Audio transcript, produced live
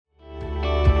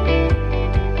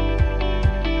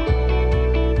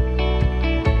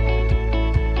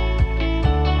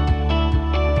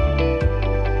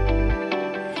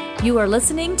You are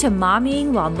listening to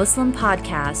Mommying While Muslim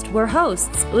podcast, where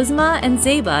hosts Uzma and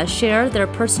Zeba share their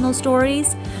personal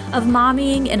stories of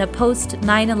mommying in a post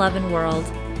 9/11 world.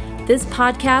 This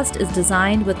podcast is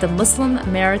designed with the Muslim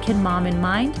American mom in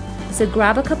mind, so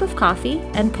grab a cup of coffee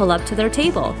and pull up to their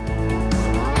table.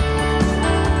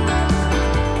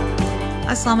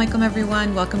 Assalamu alaikum,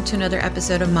 everyone. Welcome to another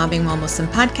episode of Mommying While Muslim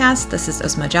podcast. This is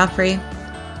Uzma Jafri.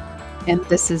 And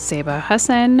this is Zeba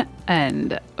Hassan.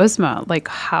 And Uzma,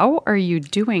 how are you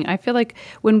doing? I feel like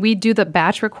when we do the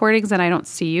batch recordings and I don't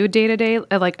see you day to day,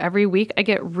 every week, I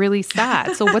get really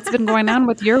sad. So what's been going on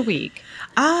with your week?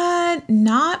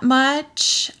 Not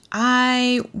much.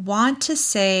 I want to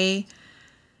say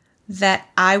that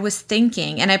I was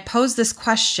thinking, and I posed this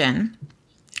question.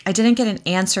 I didn't get an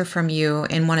answer from you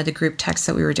in one of the group texts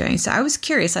that we were doing. So I was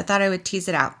curious. I thought I would tease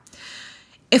it out.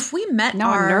 If we met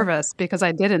I'm nervous because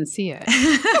I didn't see it.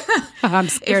 I'm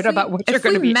scared about what you're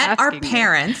going to be asking.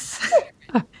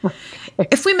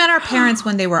 If we met our parents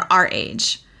when they were our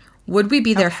age, would we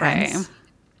be their friends?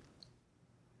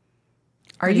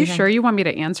 Are you sure you want me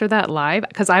to answer that live?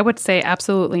 Because I would say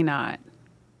absolutely not.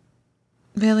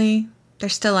 Really? They're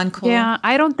still uncool? Yeah,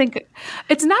 I don't think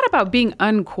it's not about being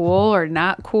uncool or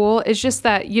not cool. It's just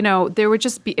that, it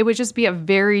would just be a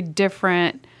very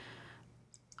different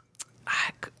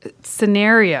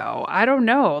scenario. I don't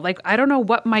know. I don't know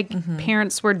what my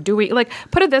parents were doing.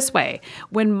 Put it this way.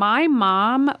 When my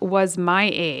mom was my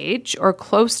age or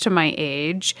close to my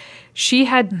age, she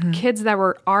had kids that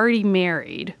were already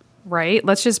married, right?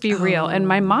 Let's just be real. And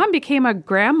my mom became a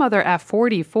grandmother at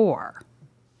 44.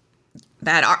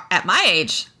 That at my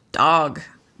age, dog.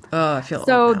 Oh, I feel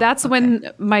so that's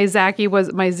when my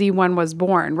Z1 was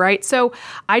born, right? So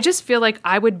I just feel like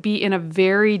I would be in a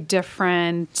very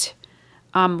different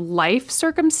life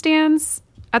circumstance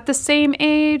at the same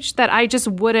age that I just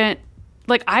wouldn't,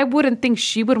 I wouldn't think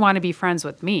she would want to be friends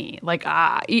with me.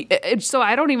 So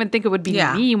I don't even think it would be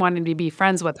me wanting to be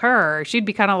friends with her. She'd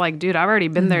be kind of like, dude, I've already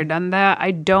been there, done that.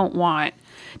 I don't want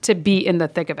to be in the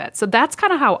thick of it. So that's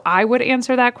kind of how I would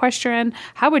answer that question.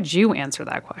 How would you answer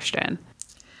that question?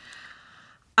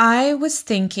 I was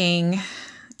thinking,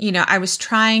 I was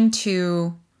trying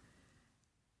to,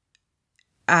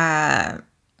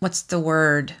 what's the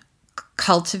word?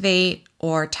 Cultivate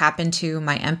or tap into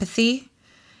my empathy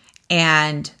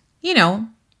and,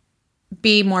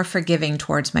 be more forgiving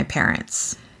towards my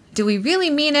parents. Do we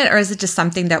really mean it, or is it just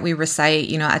something that we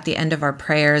recite, at the end of our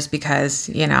prayers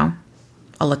because,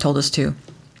 Allah told us to?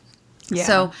 Yeah.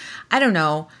 So, I don't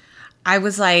know. I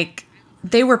was like,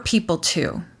 they were people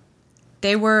too.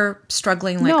 They were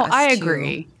struggling like us too. No, I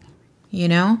agree.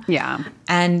 Yeah.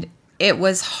 And it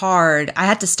was hard. I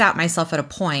had to stop myself at a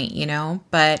point,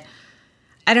 but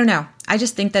I don't know. I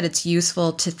just think that it's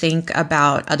useful to think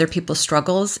about other people's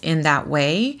struggles in that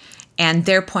way and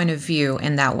their point of view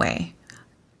in that way.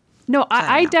 No,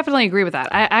 I definitely agree with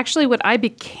that. I actually, when I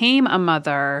became a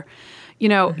mother,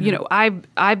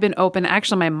 I've been open.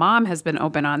 Actually, my mom has been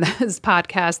open on this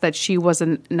podcast that she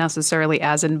wasn't necessarily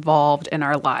as involved in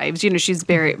our lives. She's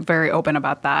very, very open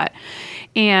about that.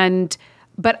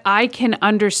 But I can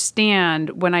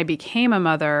understand when I became a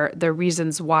mother, the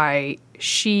reasons why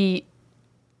she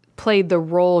played the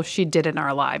role she did in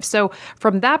our lives. So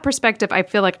from that perspective, I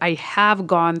feel like I have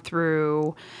gone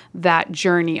through that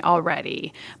journey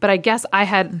already. But I guess I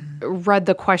had read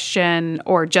the question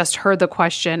or just heard the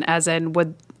question as in,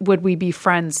 would we be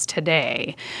friends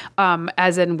today?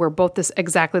 As in, we're both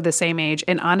exactly the same age.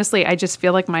 And honestly, I just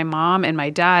feel like my mom and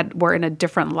my dad were in a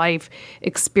different life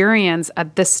experience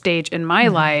at this stage in my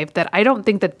life that I don't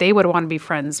think that they would want to be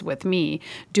friends with me.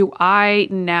 Do I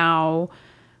now,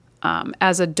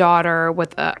 as a daughter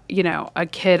with a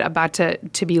kid about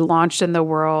to be launched in the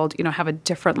world, have a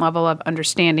different level of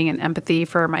understanding and empathy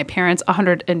for my parents?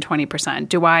 120%.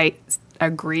 Do I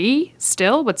agree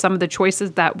still with some of the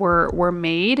choices that were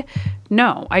made?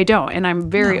 No, I don't. And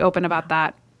I'm very open about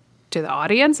that to the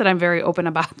audience, and I'm very open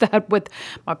about that with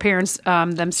my parents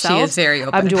themselves. She is very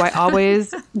open. Do I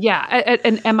always? Yeah.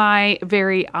 And am I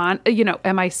very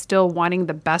am I still wanting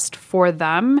the best for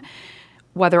them,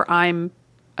 whether I'm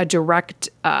a direct,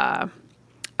 I'm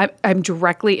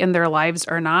directly in their lives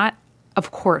or not?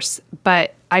 Of course.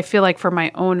 But I feel like for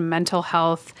my own mental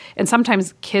health, and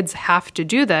sometimes kids have to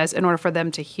do this in order for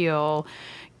them to heal,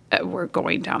 we're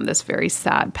going down this very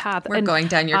sad path. We're going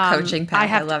down your coaching path.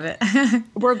 I love it.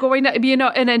 We're going to,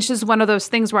 and it's just one of those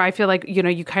things where I feel like,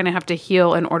 you kind of have to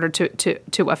heal in order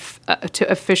to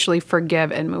officially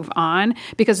forgive and move on,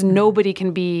 because nobody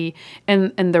can be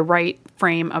in the right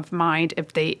frame of mind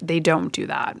if they don't do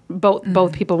that.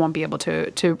 Both people won't be able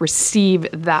to receive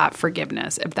that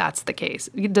forgiveness if that's the case.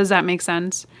 Does that make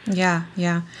sense? Yeah.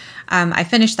 I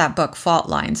finished that book, Fault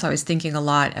Line, so I was thinking a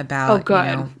lot about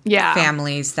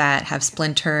families that have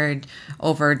splintered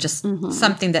over just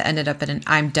something that ended up in an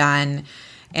I'm done,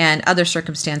 and other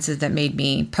circumstances that made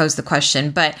me pose the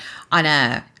question. But on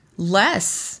a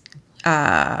less, in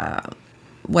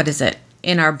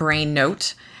our brain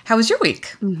note, how was your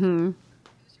week?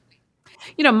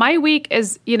 My week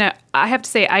is, I have to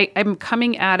say, I'm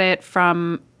coming at it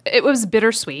from, it was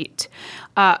bittersweet.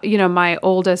 My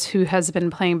oldest, who has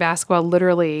been playing basketball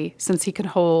literally since he could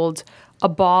hold a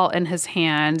ball in his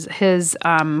hands, his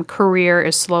career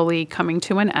is slowly coming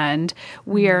to an end.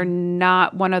 We are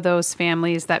not one of those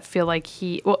families that feel like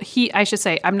I should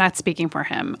say, I'm not speaking for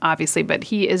him, obviously, but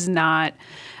he is not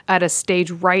at a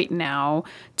stage right now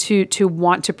to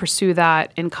want to pursue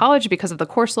that in college because of the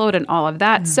course load and all of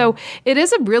that. So it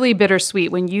is a really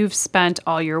bittersweet when you've spent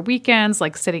all your weekends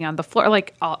like sitting on the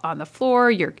floor,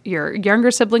 your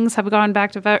younger siblings have gone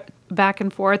back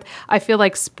and forth. I feel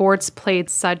like sports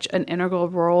played such an integral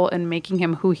role in making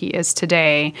him who he is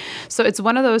today. So it's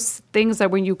one of those things that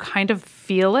when you kind of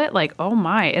feel it, like, oh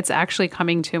my, it's actually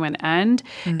coming to an end.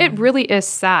 It really is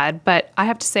sad, but I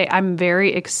have to say I'm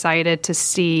very excited to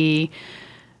see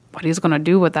what he's going to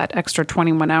do with that extra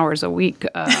 21 hours a week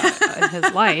in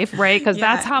his life, right? Because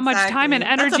that's how much time and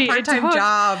energy it took. That's a part-time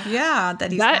job,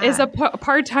 that is a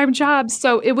part-time job.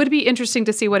 So it would be interesting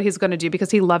to see what he's going to do,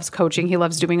 because he loves coaching. He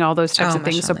loves doing all those types of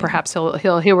things. So perhaps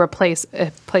he'll replace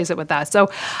it with that. So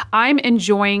I'm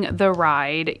enjoying the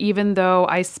ride, even though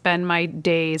I spend my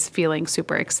days feeling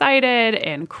super excited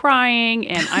and crying,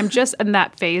 and I'm just in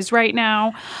that phase right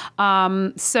now.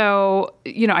 So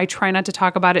I try not to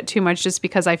talk about it too much, just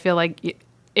because I feel like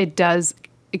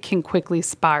it can quickly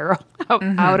spiral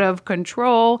out of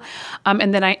control.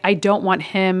 And then I don't want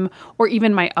him or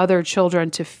even my other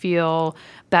children to feel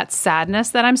that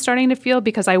sadness that I'm starting to feel,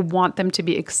 because I want them to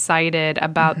be excited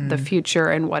about the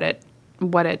future and what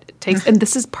it takes. And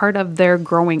this is part of their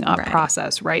growing up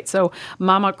process, right? So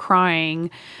mama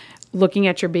crying, looking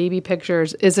at your baby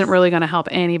pictures isn't really going to help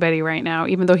anybody right now,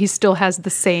 even though he still has the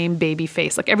same baby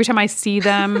face. Like every time I see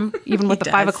them, even with the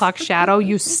 5 o'clock shadow,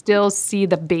 you still see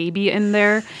the baby in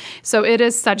there. So it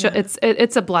is such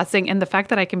it's a blessing. And the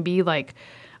fact that I can be like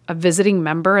a visiting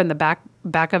member in the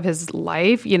back of his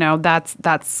life, that's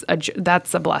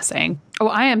a blessing. Oh,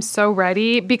 I am so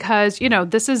ready, because,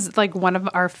 this is like one of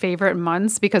our favorite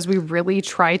months, because we really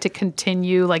try to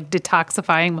continue like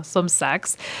detoxifying Muslim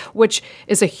sex, which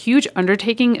is a huge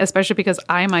undertaking, especially because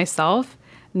I myself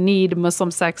need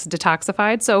Muslim sex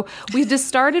detoxified. So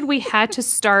we had to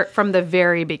start from the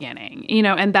very beginning,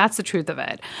 and that's the truth of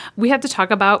it. We had to talk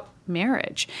about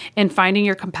marriage and finding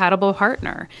your compatible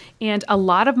partner. And a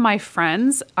lot of my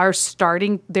friends are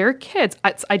starting their kids.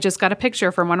 I just got a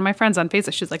picture from one of my friends on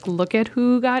Facebook. She's like, look at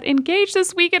who got engaged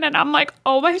this weekend. And I'm like,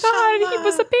 oh my God, he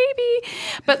was a baby.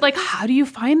 But like, how do you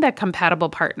find that compatible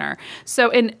partner? So,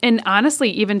 and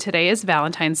honestly, even today is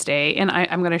Valentine's Day. And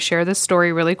I'm going to share this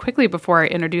story really quickly before I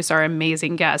introduce our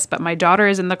amazing guest. But my daughter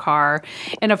is in the car.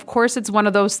 And of course, it's one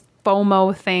of those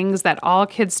FOMO things that all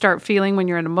kids start feeling when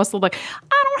you're in a Muslim, like,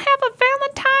 I don't have a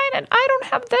Valentine and I don't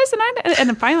have this. And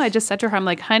then finally I just said to her, I'm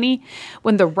like, honey,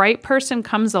 when the right person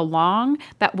comes along,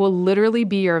 that will literally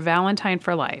be your Valentine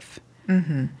for life.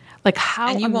 Like,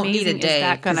 how amazing is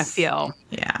that going to feel?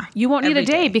 Yeah. You won't need a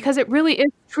day, because it really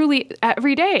is truly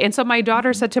every day. And so my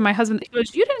daughter said to my husband,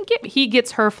 he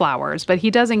gets her flowers, but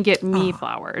he doesn't get me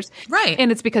flowers. Right.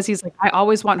 And it's because he's like, I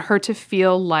always want her to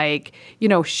feel like,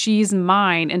 she's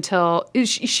mine until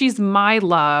she's my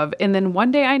love. And then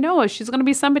one day I know she's going to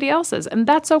be somebody else's, and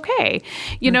that's okay.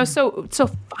 So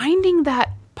finding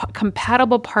that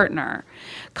compatible partner,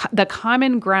 the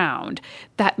common ground,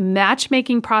 that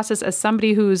matchmaking process, as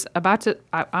somebody who's about to,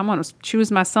 I want to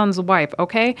choose my son's wife,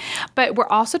 okay? But we're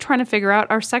also trying to figure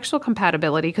out our sexual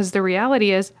compatibility, because the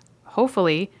reality is,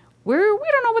 hopefully, we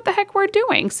don't know what the heck we're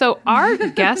doing. So our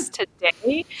guest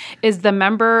today is the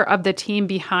member of the team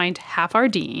behind Half Our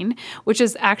Deen, which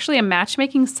is actually a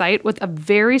matchmaking site with a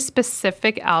very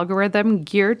specific algorithm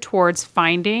geared towards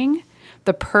finding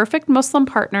the perfect Muslim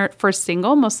partner for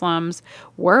single Muslims.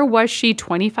 Where was she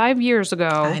 25 years ago?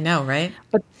 I know, right?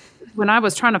 But when I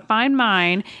was trying to find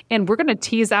mine, and we're going to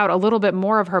tease out a little bit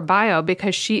more of her bio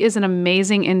because she is an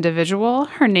amazing individual.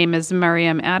 Her name is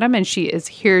Mariam Adam, and she is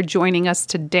here joining us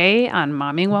today on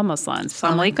Mommying While Muslim.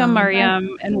 Assalamu alaikum,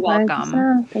 Mariam, and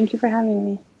welcome. Thank you for having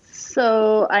me.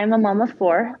 So I'm a mom of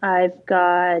 4. I've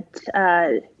got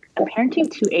I'm parenting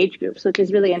 2 age groups, which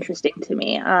is really interesting to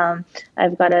me.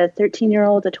 I've got a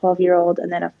 13-year-old, a 12-year-old,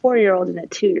 and then a 4-year-old and a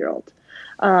 2-year-old.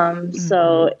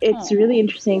 So it's really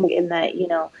interesting in that,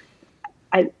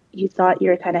 you thought you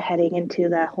were kind of heading into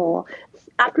that whole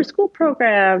after school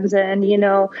programs and,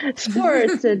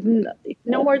 sports and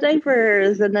no more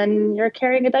diapers. And then you're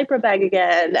carrying a diaper bag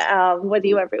again with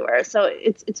you everywhere. So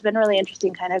it's been really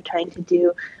interesting kind of trying to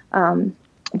do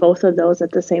both of those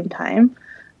at the same time.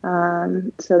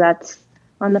 So that's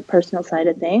on the personal side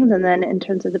of things. And then in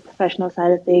terms of the professional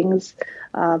side of things,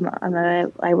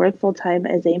 I work full-time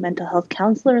as a mental health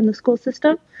counselor in the school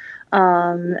system.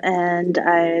 And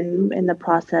I'm in the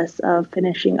process of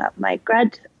finishing up my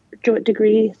graduate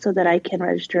degree so that I can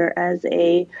register as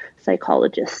a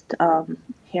psychologist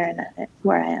here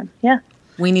where I am. Yeah.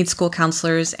 We need school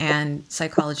counselors and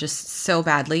psychologists so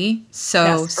badly.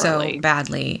 So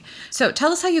badly. So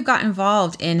tell us how you got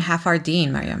involved in Half Our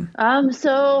Deen, Mariam.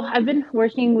 So I've been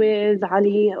working with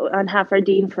Ali on Half Our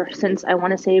Deen since I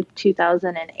want to say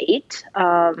 2008.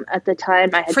 At the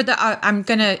time I had... I'm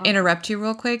going to interrupt you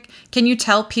real quick. Can you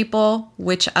tell people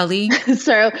which Ali?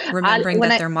 So remembering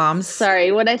that they're moms.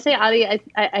 Sorry, when I say Ali,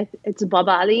 I it's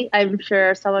Baba Ali. I'm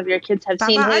sure some of your kids have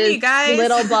seen his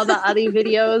little Baba Ali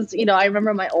videos. I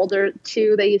remember my older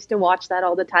 2, they used to watch that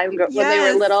all the time when they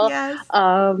were little. Yes.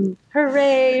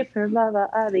 Hooray for Baba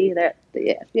Ali.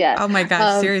 Yeah. Oh my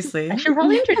gosh, seriously. I should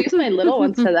probably introduce my little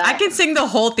ones to that. I can sing the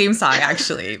whole theme song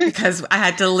actually because I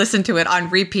had to listen to it on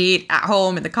repeat at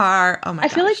home in the car. Oh my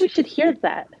gosh. I feel like we should hear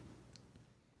that.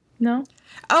 No?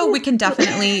 Oh, we can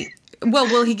definitely. Well,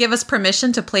 will he give us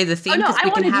permission to play the theme? Because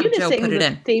we can have Joe put it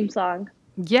in. Theme song.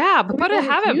 Yeah, but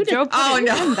have him. Joe put it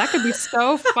in. That could be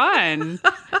so fun.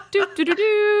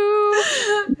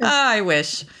 I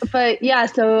wish. But yeah,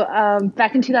 so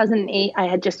back in 2008, I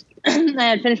had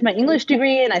finished my English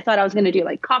degree, and I thought I was going to do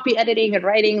like copy editing and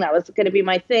writing. That was going to be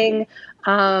my thing.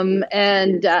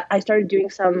 And I started doing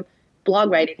some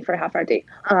blog writing for Half Our Deen.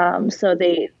 So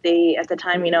they at the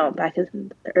time, back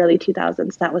in the early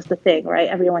 2000s, that was the thing, right?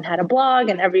 Everyone had a blog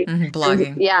and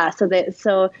blogging. Yeah. So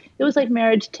it was like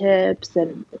marriage tips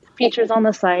and features on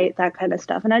the site, that kind of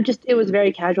stuff. And it was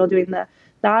very casual doing that.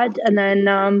 And then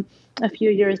a few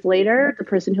years later, the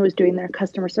person who was doing their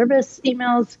customer service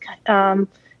emails,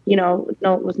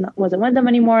 wasn't with them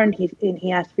anymore. And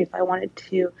he asked me if I wanted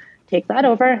to take that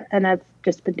over, and I've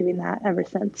just been doing that ever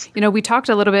since. We talked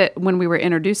a little bit when we were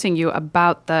introducing you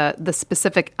about the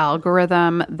specific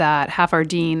algorithm that Half Our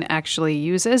Deen actually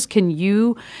uses. Can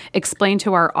you explain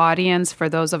to our audience, for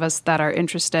those of us that are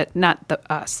interested,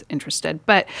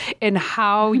 but in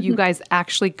how you guys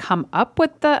actually come up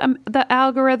with the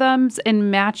algorithms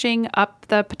and matching up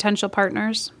the potential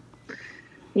partners?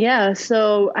 Yeah,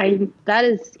 so that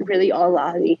is really all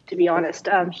Ali, to be honest.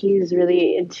 He's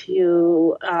really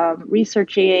into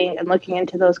researching and looking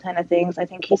into those kind of things. I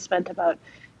think he spent about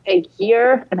a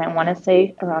year, and I want to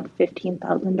say around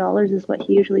 $15,000 is what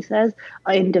he usually says,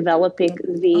 in developing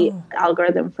the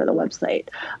algorithm for the website.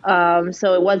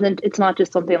 So it's not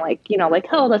just something like,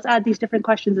 let's add these different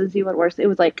questions and see what works. It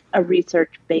was like a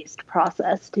research-based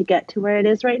process to get to where it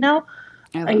is right now.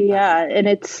 And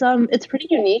it's pretty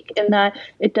unique in that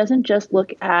it doesn't just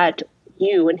look at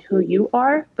you and who you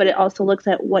are, but it also looks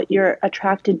at what you're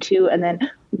attracted to and then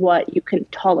what you can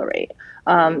tolerate.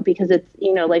 Because it's,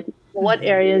 what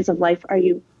areas of life are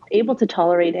you able to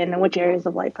tolerate in, and which areas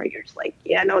of life are you just like,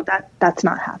 that's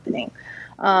not happening.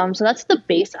 So that's the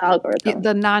base algorithm.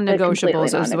 The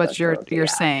non-negotiables is what you're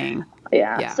saying.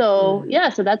 Yeah. So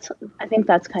I think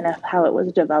that's kind of how it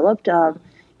was developed.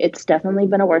 It's definitely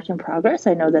been a work in progress.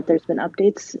 I know that there's been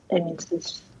updates,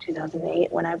 since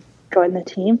 2008 when I've joined the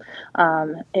team,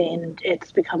 and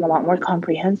it's become a lot more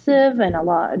comprehensive and a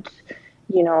lot,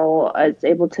 it's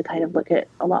able to kind of look at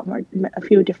a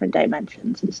few different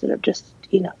dimensions instead of just,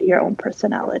 your own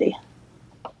personality.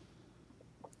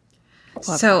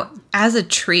 So as a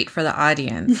treat for the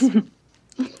audience,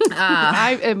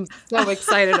 I am so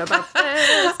excited about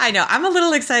this. I know. I'm a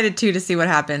little excited too to see what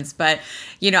happens, but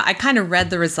I kind of read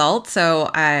the results,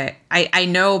 so I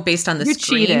know based on the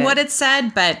screen what it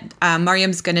said, but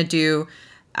Mariam's going to do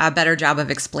a better job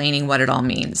of explaining what it all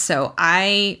means. So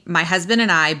my husband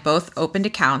and I both opened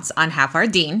accounts on Half Our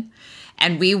Deen,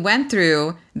 and we went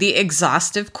through the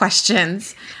exhaustive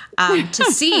questions to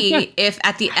see if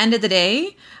at the end of the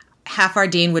day, Half Our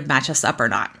Deen would match us up or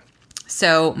not.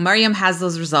 So Mariam has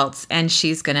those results, and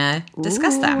she's going to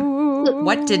discuss them.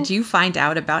 What did you find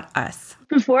out about us?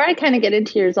 Before I kind of get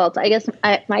into your results, I guess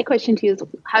my question to you is,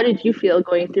 how did you feel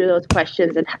going through those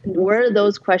questions? And were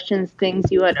those questions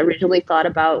things you had originally thought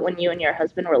about when you and your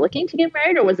husband were looking to get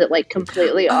married, or was it like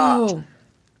completely off?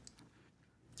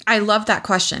 I love that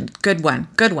question. Good one.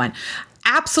 Good one.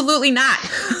 Absolutely not.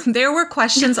 There were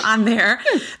questions on there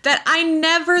that I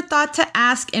never thought to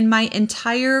ask in my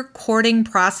entire courting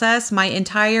process, my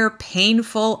entire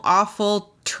painful,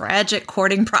 awful, tragic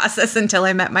courting process until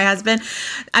I met my husband.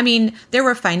 I mean, there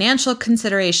were financial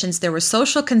considerations, there were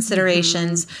social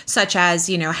considerations, such as,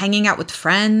 you know, hanging out with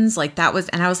friends, like that was,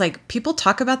 and I was like, people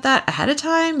talk about that ahead of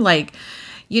time, like,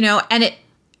 you know, and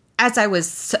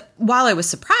while I was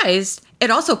surprised, it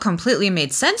also completely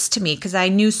made sense to me because I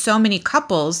knew so many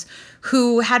couples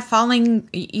who had fallen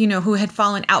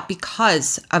out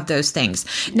because of those things.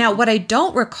 Now, what I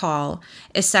don't recall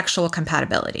is sexual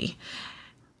compatibility.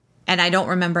 And I don't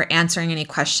remember answering any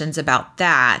questions about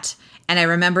that. And I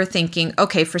remember thinking,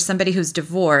 okay, for somebody who's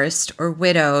divorced or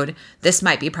widowed, this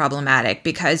might be problematic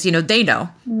because, you know, they know,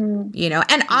 you know,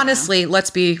 and honestly, let's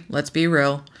be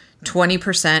real.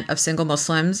 20% of single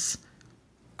Muslims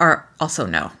are also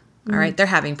no. All right. They're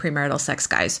having premarital sex,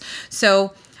 guys.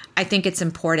 So I think it's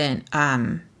important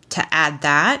to add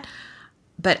that.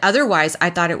 But otherwise,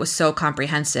 I thought it was so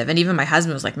comprehensive. And even my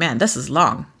husband was like, man, this is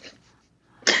long.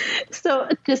 So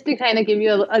just to kind of give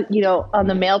you on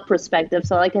the male perspective.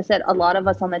 So like I said, a lot of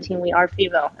us on the team, we are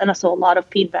female. And so a lot of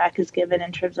feedback is given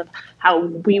in terms of how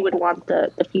we would want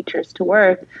the features to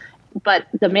work. But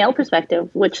the male perspective,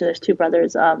 which there's two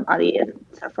brothers, Adi and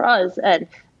Sarfaraz, and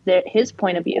his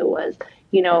point of view was,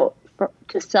 you know,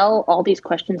 to sell all these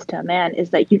questions to a man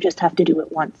is that you just have to do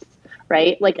it once,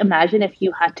 right? Like imagine if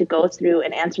you had to go through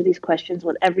and answer these questions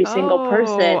with every single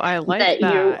person that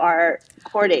you are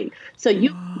courting. So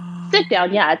you sit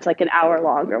down, it's like an hour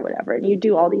long or whatever, and you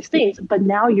do all these things, but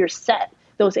now you're set.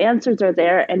 Those answers are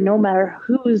there, and no matter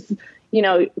who's, you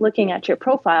know, looking at your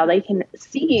profile, they can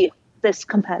see this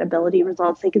compatibility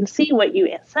results. They can see what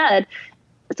you said.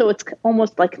 So it's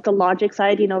almost like the logic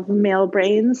side, you know, of male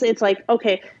brains. It's like,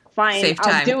 okay, fine,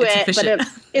 I'll do it, but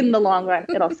in the long run,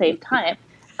 it'll save time.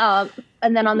 And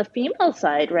then on the female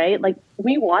side, right, like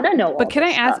we want to know. But can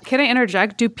I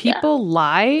interject? Do people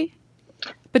lie?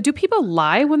 But do people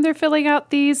lie when they're filling out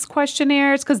these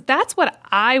questionnaires? Because that's what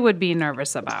I would be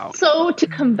nervous about. So to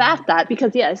combat that,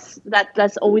 because yes,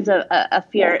 that's always a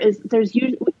fear, is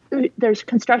there's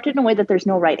constructed in a way that there's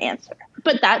no right answer.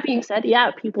 But that being said,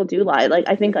 people do lie. Like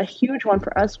I think a huge one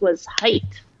for us was height.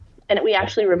 And we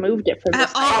actually removed it from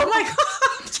this. Oh my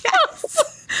God,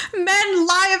 yes. Men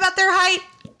lie about their height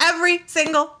every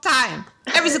single time.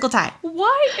 Every single time.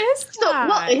 Why is that? So,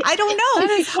 I don't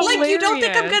know. Like, you don't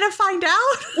think I'm going to find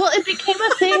out? Well, it became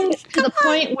a thing to the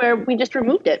point where we just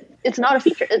removed it. It's not a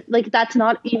feature. That's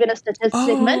not even a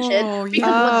statistic mentioned. Because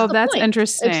what's the that's point?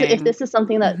 interesting. If this is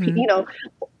something that, you know.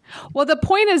 Well, the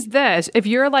point is this. If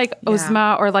you're like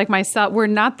Uzma or like myself, we're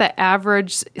not the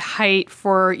average height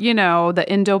for, you know, the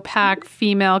Indo-Pac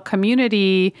female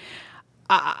community.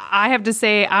 I have to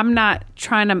say, I'm not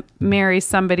trying to marry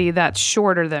somebody that's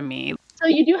shorter than me. So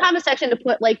you do have a section to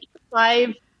put like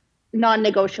 5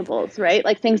 non-negotiables, right?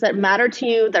 Like things that matter to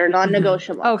you that are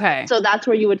non-negotiable. Okay. So that's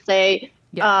where you would say,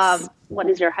 what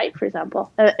is your height, for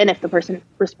example? And if the person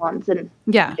responds and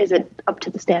is it up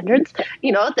to the standards,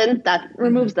 you know, then that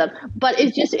removes them. But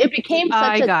it became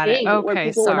such a thing where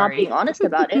people were not being honest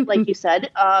about it, like you said,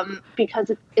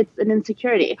 because it's an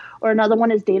insecurity. Or another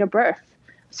one is date of birth.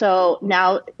 So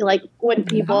now, like when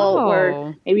people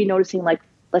were maybe noticing, like,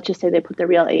 let's just say they put their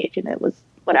real age and it was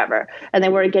whatever, and they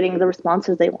weren't getting the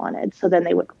responses they wanted. So then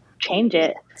they would change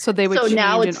it. So they would change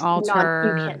and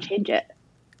alter. You can't change it.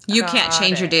 You can't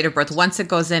change your date of birth. Once it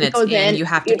goes in, it's in. You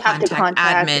have to contact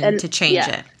admin to change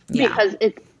it. Yeah. Because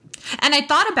it's... And I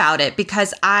thought about it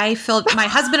because my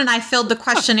husband and I filled the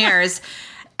questionnaires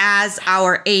as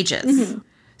our ages. Mm-hmm.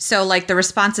 So like the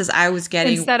responses I was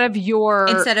getting instead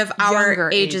of our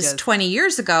ages 20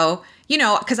 years ago, you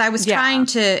know, because I was trying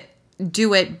to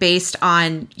do it based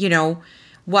on, you know,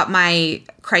 what my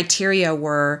criteria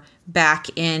were back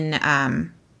in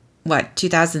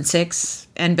 2006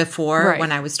 and before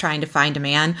when I was trying to find a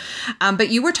man. But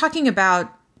you were talking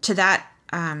about to that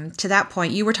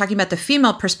point, you were talking about the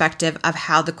female perspective of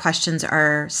how the questions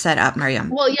are set up,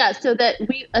 Mariam. Well, yeah, so that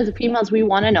we, as females, we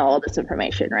want to know all this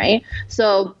information, right?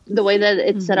 So the way that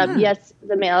it's set up, yes,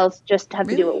 the males just have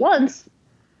to do it once.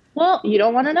 Well, you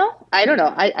don't want to know? I don't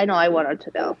know. I know I wanted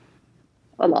to know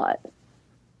a lot.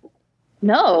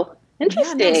 No.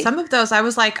 Interesting. Yeah, no, some of those, I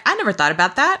was like, I never thought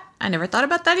about that. I never thought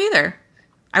about that either.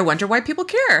 I wonder why people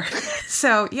care.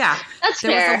 So yeah,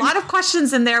 there was a lot of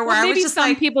questions in there where I was just some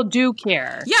like, people do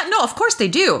care. Yeah, no, of course they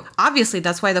do. Obviously,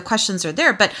 that's why the questions are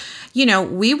there. But, you know,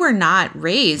 we were not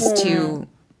raised to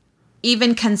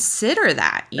even consider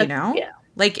that, you know? Yeah.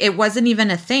 Like, it wasn't even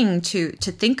a thing to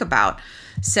think about.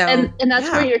 So, and that's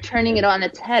where you're turning it on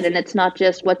its head. And it's not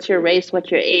just what's your race, what's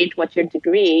your age, what's your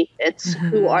degree. It's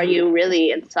who are you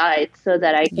really inside, so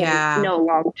that I can know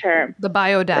long term. The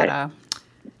biodata. Right.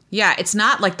 Yeah, it's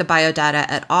not like the biodata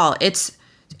at all.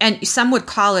 And some would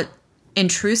call it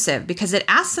intrusive because it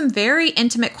asks some very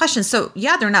intimate questions. So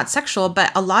yeah, they're not sexual,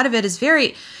 but a lot of it is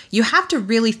you have to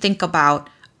really think about,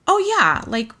 oh yeah,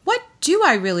 like what do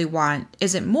I really want?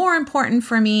 Is it more important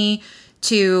for me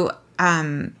to,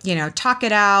 talk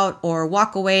it out or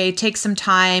walk away, take some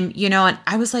time, and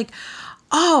I was like,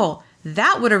 oh,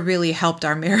 that would have really helped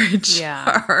our marriage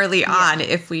early on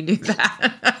if we knew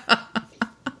that.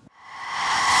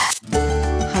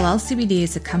 Halal CBD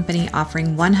is a company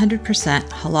offering 100%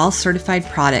 halal certified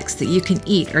products that you can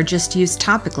eat or just use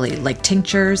topically, like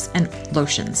tinctures and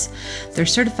lotions. They're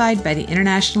certified by the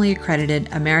internationally accredited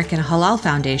American Halal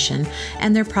Foundation,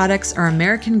 and their products are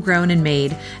American grown and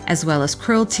made, as well as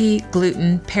cruelty,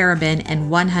 gluten, paraben,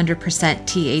 and 100%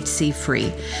 THC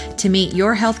free. To meet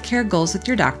your healthcare goals with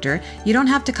your doctor, you don't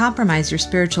have to compromise your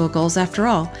spiritual goals after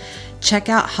all. Check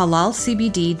out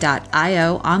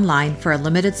halalcbd.io online for a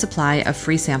limited supply of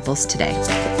free samples today.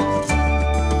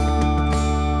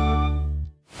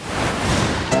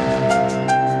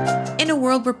 In a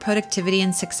world where productivity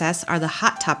and success are the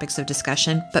hot topics of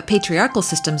discussion, but patriarchal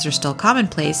systems are still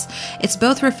commonplace, it's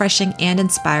both refreshing and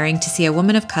inspiring to see a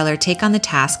woman of color take on the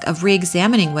task of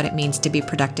re-examining what it means to be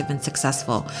productive and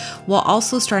successful, while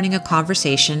also starting a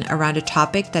conversation around a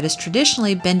topic that has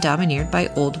traditionally been domineered by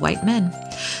old white men.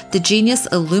 The Genius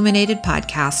Illuminated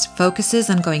podcast focuses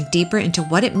on going deeper into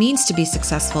what it means to be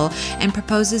successful and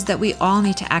proposes that we all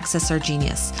need to access our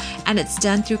genius. And it's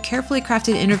done through carefully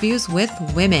crafted interviews with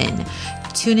women.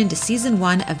 Tune into season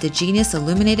 1 of the Genius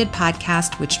Illuminated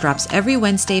podcast, which drops every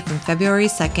Wednesday from February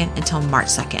 2nd until March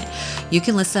 2nd. You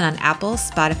can listen on Apple,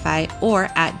 Spotify, or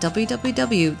at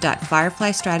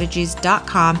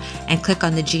www.fireflystrategies.com and click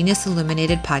on the Genius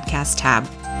Illuminated podcast tab.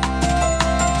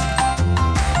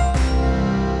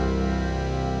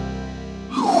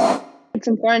 It's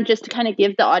important just to kind of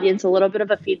give the audience a little bit of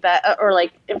a feedback or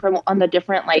like info on the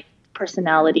different like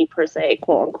personality per se,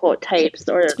 quote unquote, types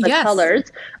or the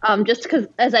colors. Just because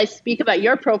as I speak about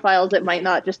your profiles, it might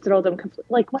not just throw them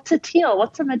like, what's a teal?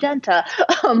 What's a magenta?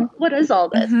 What is all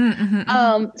this?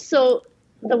 So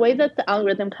the way that the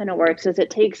algorithm kind of works is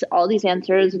it takes all these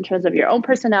answers in terms of your own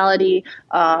personality,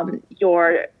 what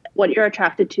you're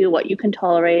attracted to, what you can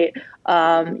tolerate,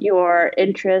 your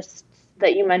interests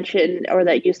that you mentioned or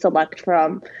that you select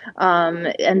from,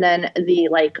 and then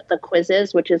the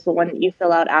quizzes, which is the one you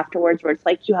fill out afterwards, where it's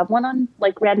like you have one on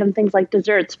like random things like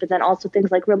desserts, but then also things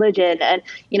like religion, and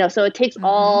so it takes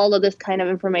all of this kind of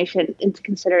information into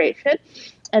consideration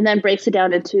and then breaks it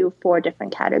down into 4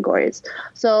 different categories.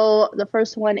 So the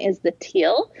first one is the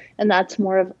teal, and that's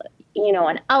more of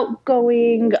an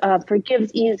outgoing,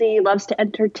 forgives easy, loves to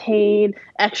entertain,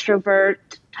 extrovert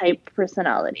type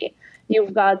personality.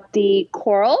 You've got the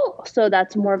coral, so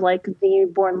that's more of like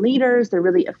the born leaders. They're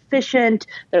really efficient.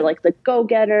 They're like the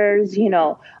go-getters,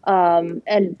 and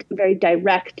very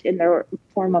direct in their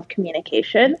form of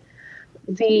communication.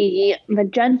 The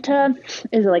magenta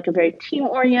is like a very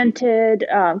team-oriented,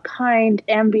 kind,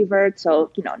 ambivert,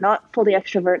 so, not fully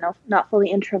extrovert, not fully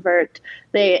introvert.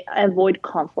 They avoid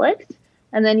conflict.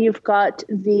 And then you've got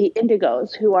the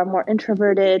indigos, who are more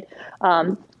introverted,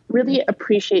 really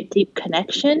appreciate deep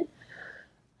connection,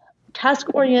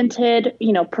 task-oriented,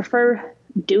 prefer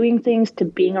doing things to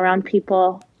being around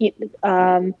people,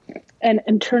 and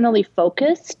internally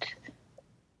focused,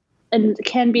 and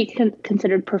can be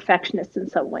considered perfectionists in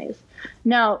some ways.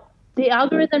 Now, the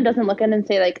algorithm doesn't look at it and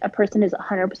say, like, a person is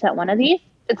 100% one of these.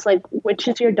 It's like, which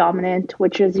is your dominant,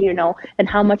 which is, and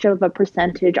how much of a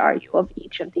percentage are you of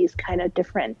each of these kind of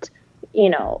different,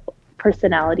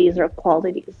 personalities or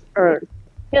qualities, or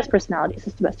yes, personalities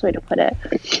is the best way to put it.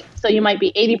 So you might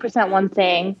be 80% one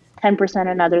thing,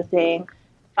 10% another thing,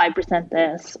 5%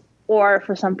 this, or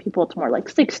for some people it's more like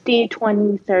 60,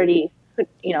 20, 30,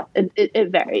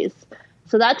 it varies.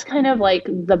 So that's kind of like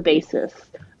the basis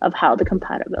of how the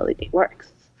compatibility works.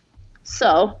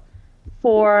 So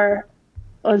for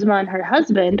Uzma and her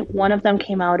husband, one of them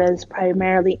came out as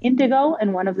primarily indigo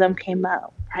and one of them came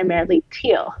out primarily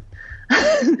teal,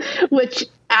 which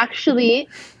actually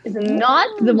is not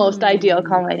the most ideal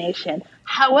combination.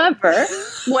 However,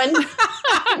 when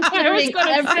considering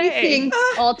everything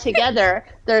all together,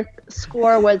 their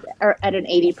score was at an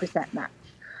 80% match.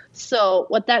 So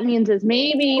what that means is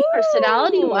maybe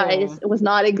personality-wise, it was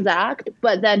not exact,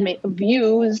 but then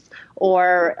views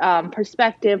or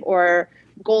perspective or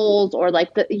goals or like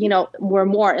were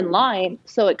more in line.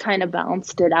 So it kind of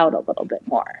balanced it out a little bit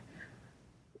more.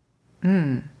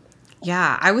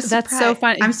 Yeah, I was That's surprised. so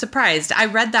funny. I'm surprised. I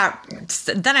read that,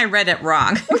 then I read it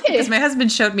wrong. Okay. Because my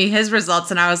husband showed me his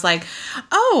results and I was like,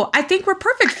 oh, I think we're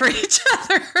perfect for each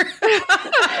other.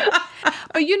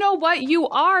 But you know what? You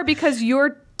are, because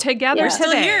you're together today.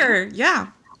 Still here. Yeah.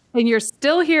 And you're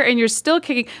still here and you're still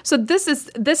kicking. So this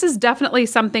is definitely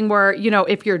something where,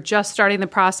 if you're just starting the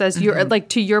process, you're like,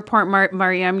 to your point,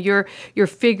 Mariam, you're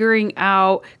figuring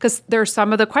out, because there's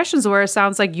some of the questions where it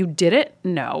sounds like you didn't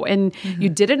know and you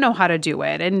didn't know how to do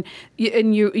it. And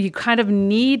you kind of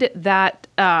need that,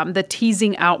 the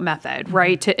teasing out method,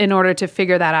 right? In order to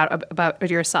figure that out about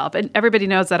yourself. And everybody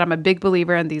knows that I'm a big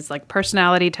believer in these like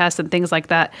personality tests and things like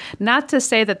that. Not to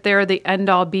say that they're the end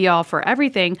all be all for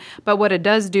everything, but what it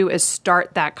does do is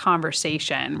start that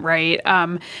conversation, right?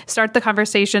 Start the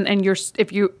conversation, and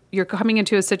if you're coming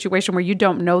into a situation where you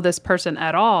don't know this person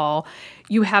at all,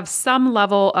 you have some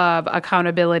level of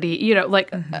accountability,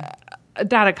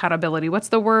 not accountability. What's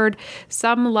the word?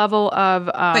 Some level of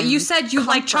but you said you comfort.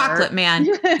 like chocolate, man.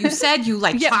 You said you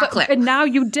like chocolate. And now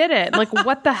you did it. Like,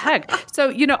 what the heck? So,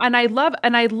 and I love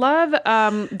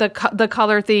the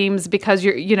color themes, because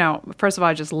first of all,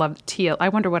 I just love teal. I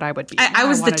wonder what I would be. I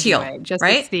was the teal,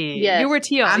 right? You were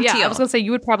teal. I'm teal. I was going to say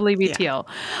you would probably be teal.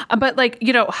 But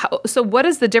so what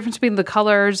is the difference between the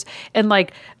colors and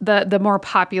like the more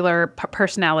popular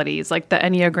personalities, like the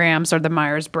Enneagrams or the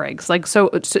Myers-Briggs? Like, so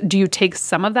do you take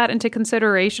some of that into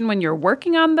consideration when you're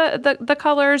working on the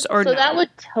colors, or so no? That would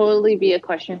totally be a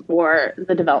question for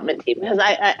the development team, because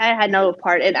I had no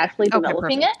part in actually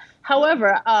developing it.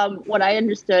 However, what I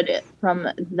understood from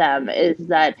them is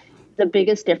that the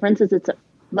biggest difference is it's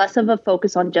less of a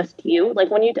focus on just you. Like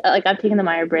when I've taken the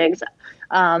Myers-Briggs,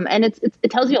 and it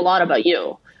tells you a lot about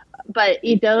you, but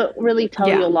it don't really tell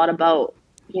you a lot about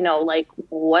like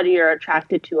what you're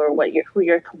attracted to, or who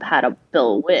you're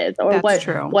compatible with, or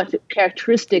what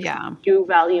characteristics you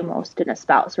value most in a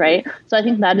spouse, right? So I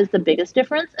think that is the biggest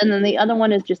difference. And then the other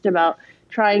one is just about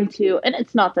trying to, and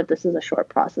it's not that this is a short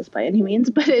process by any means,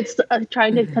 but it's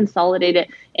trying to consolidate it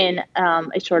in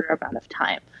a shorter amount of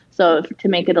time. So to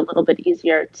make it a little bit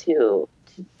easier to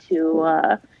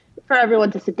for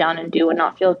everyone to sit down and do and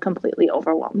not feel completely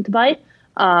overwhelmed by it.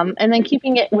 And then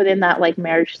keeping it within that like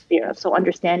marriage sphere. So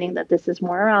understanding that this is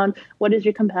more around what is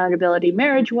your compatibility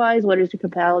marriage wise? What is your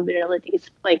compatibility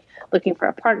like looking for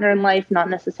a partner in life? Not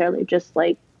necessarily just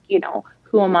like,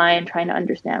 who am I, and trying to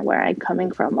understand where I'm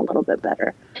coming from a little bit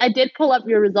better. I did pull up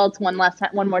your results one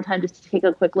more time just to take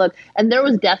a quick look. And there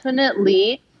was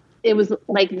definitely, it was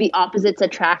like the opposites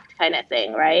attract kind of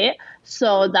thing, right?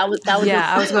 So that was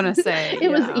I was going to say it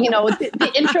was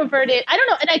the introverted. I don't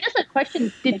know, and I guess a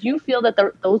question: did you feel that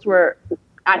those were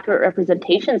accurate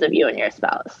representations of you and your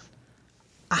spouse?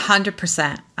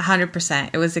 100%.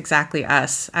 It was exactly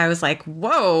us. I was like,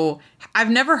 whoa! I'd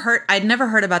never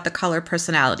heard about the color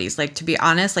personalities. Like, to be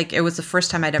honest, like it was the first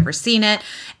time I'd ever seen it,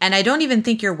 and I don't even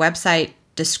think your website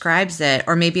describes it,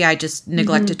 or maybe I just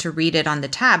neglected to read it on the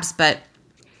tabs, but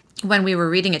when we were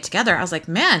reading it together, I was like,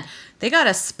 man, they got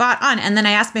us spot on. And then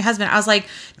I asked my husband, I was like,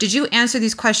 did you answer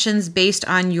these questions based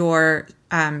on your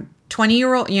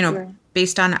 20-year-old,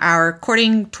 based on our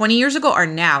courting 20 years ago or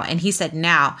now? And he said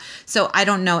now. So I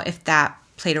don't know if that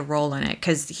played a role in it,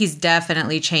 because he's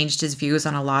definitely changed his views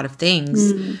on a lot of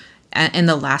things in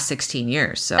the last 16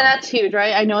 years. So and that's huge,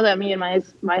 right? I know that me and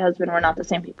my husband were not the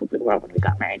same people we were when we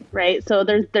got married, right? So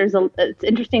it's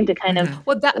interesting to kind of.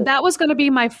 Well, that was going to be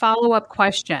my follow-up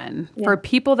question for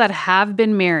people that have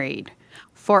been married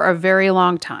for a very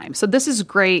long time. So this is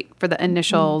great for the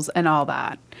initials and all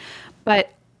that.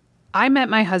 But I met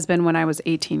my husband when I was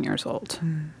 18 years old.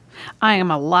 I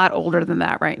am a lot older than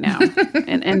that right now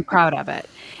and proud of it.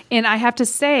 And I have to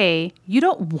say, you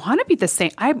don't want to be the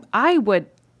same. I would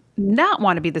not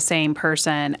want to be the same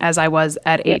person as I was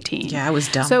at 18. Yeah, I was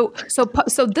dumb. So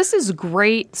this is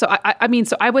great. So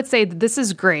I would say that this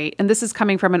is great, and this is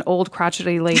coming from an old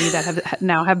crotchety lady that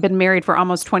have been married for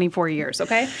almost 24 years.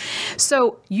 Okay,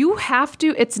 so you have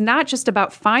to. It's not just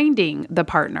about finding the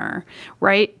partner,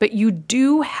 right? But you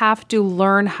do have to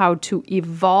learn how to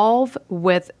evolve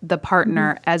with the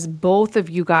partner as both of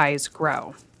you guys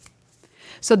grow.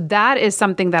 So that is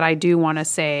something that I do want to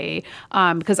say,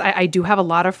 because I do have a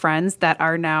lot of friends that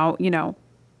are now,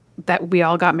 that we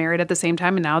all got married at the same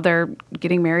time and now they're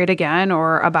getting married again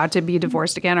or about to be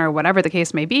divorced again or whatever the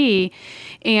case may be.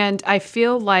 And I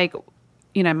feel like,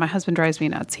 my husband drives me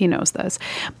nuts. He knows this.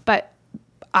 But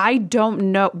I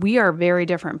don't know. We are very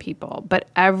different people. But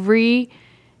every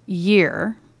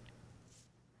year,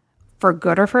 for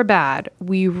good or for bad,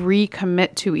 we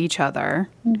recommit to each other.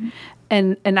 Mm-hmm.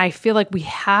 And I feel like we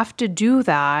have to do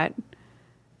that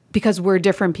because we're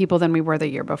different people than we were the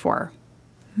year before.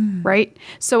 Right?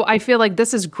 So I feel like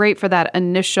this is great for that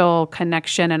initial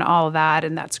connection and all of that,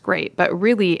 and that's great. But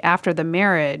really, after the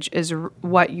marriage is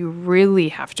what you really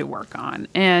have to work on.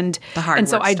 And the hard work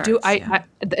starts,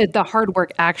 the hard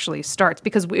work actually starts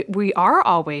because we are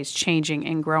always changing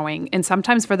and growing, and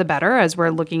sometimes for the better as we're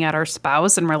looking at our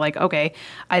spouse and we're like, okay,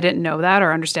 I didn't know that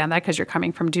or understand that because you're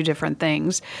coming from two different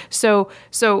things. So,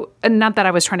 and not that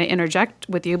I was trying to interject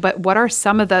with you, but what are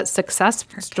some of the success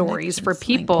stories for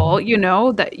people,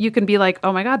 that you can be like,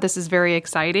 oh my God, this is very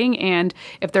exciting. And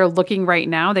if they're looking right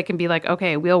now, they can be like,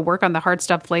 okay, we'll work on the hard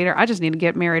stuff later. I just need to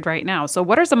get married right now. So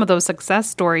what are some of those success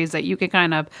stories that you can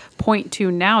kind of point to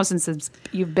now since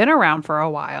you've been around for a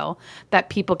while that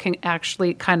people can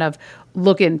actually kind of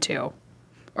look into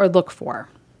or look for?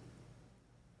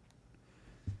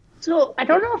 So I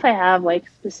don't know if I have like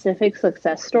specific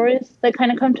success stories that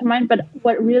kind of come to mind, but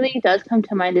what really does come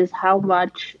to mind is how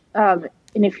much,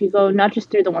 and if you go not just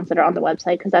through the ones that are on the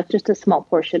website, because that's just a small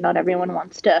portion, not everyone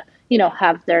wants to,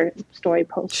 have their story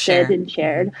posted and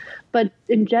shared, but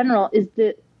in general is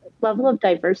the level of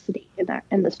diversity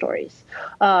in the stories.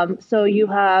 So you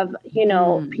have,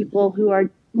 people who are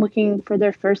looking for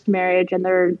their first marriage and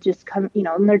they're just in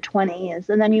their 20s.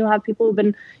 And then you have people who've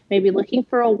been maybe looking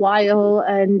for a while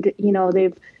and,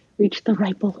 they've reached the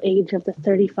ripe old age of the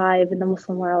 35 in the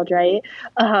Muslim world, right?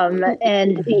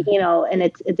 And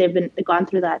they've gone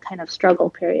through that kind of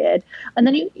struggle period. And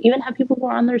then you even have people who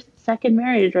are on their second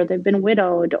marriage or they've been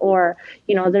widowed or,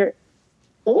 they're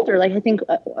older. Like I think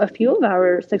a few of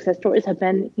our success stories have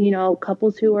been,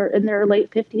 couples who are in their late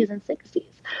 50s and 60s.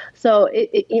 So,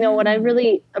 what I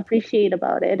really appreciate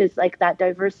about it is like that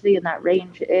diversity and that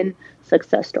range in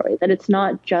success story, that it's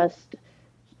not just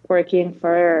working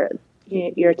for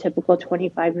your typical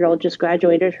 25-year-old just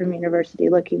graduated from university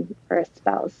looking for a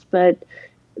spouse, but,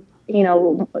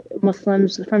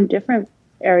 Muslims from different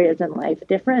areas in life,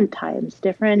 different times,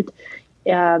 different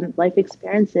life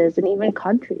experiences, and even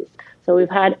countries. So we've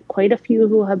had quite a few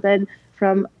who have been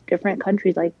from different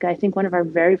countries. Like I think one of our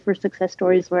very first success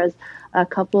stories was a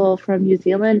couple from New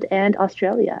Zealand and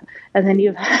Australia. And then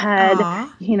you've had,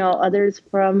 others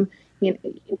from,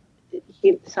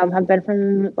 some have been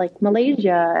from like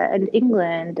Malaysia and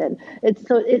England. And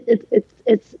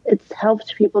it's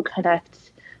helped people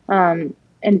connect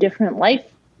in different life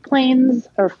planes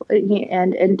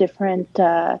and in different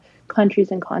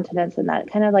countries and continents, and that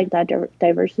kind of like that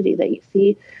diversity that you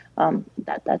see.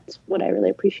 That's what I really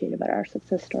appreciate about our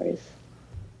success stories.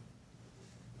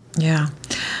 Yeah.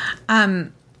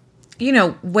 When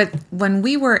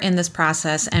we were in this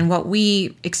process and what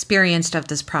we experienced of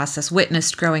this process,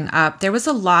 witnessed growing up, there was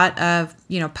a lot of,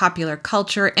 popular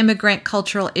culture, immigrant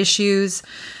cultural issues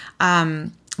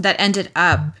that ended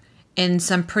up in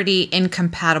some pretty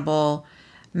incompatible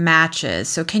matches.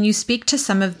 So can you speak to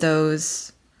some of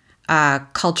those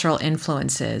cultural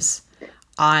influences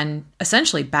on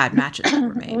essentially bad matches that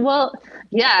were made? Well,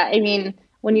 yeah. I mean,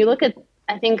 when you look at,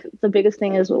 I think the biggest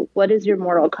thing is what is your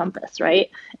moral compass,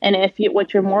 right? And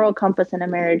what your moral compass in a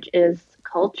marriage is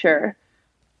culture,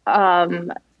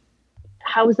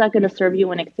 how is that going to serve you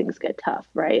when things get tough,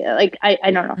 right? Like,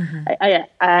 I don't know. Mm-hmm.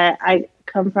 I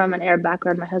come from an Arab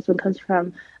background. My husband comes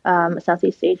from a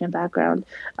Southeast Asian background.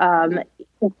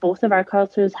 Both of our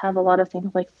cultures have a lot of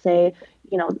things like, say,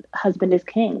 husband is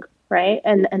king, right?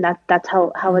 And that's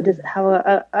how it is,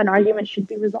 how an argument should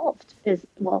be resolved is,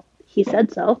 well, he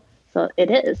said so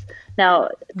it is. Now,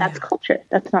 that's culture.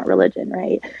 That's not religion,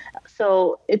 right?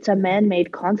 So it's a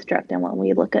man-made construct. And when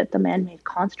we look at the man-made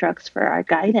constructs for our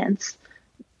guidance,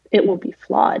 it will be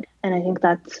flawed. And I think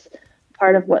that's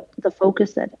part of what the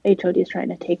focus that HOD is trying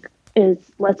to take is,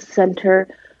 let's center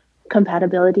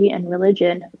compatibility and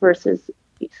religion versus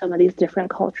some of these different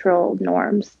cultural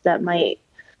norms that might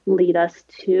lead us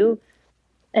to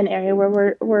an area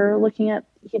where we're looking at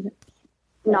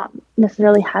not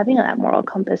necessarily having that moral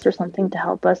compass or something to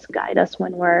help us guide us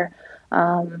when we're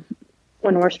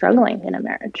when we're struggling in a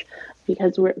marriage,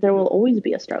 because there will always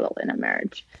be a struggle in a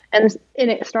marriage. And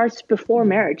it starts before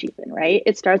marriage even, right?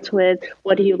 It starts with,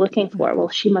 what are you looking for? Well,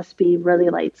 she must be really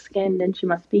light skinned, and she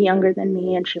must be younger than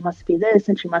me, and she must be this,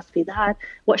 and she must be that.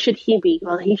 What should he be?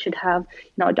 Well, he should have,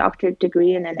 a doctorate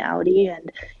degree and an Audi,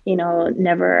 and,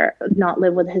 never not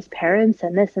live with his parents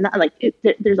and this and that. Like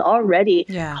there's already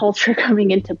culture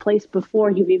coming into place before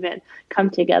you've even come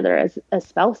together as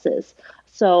spouses.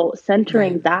 So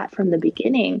centering that from the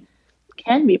beginning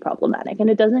can be problematic. And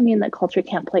it doesn't mean that culture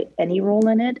can't play any role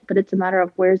in it, but it's a matter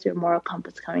of, where's your moral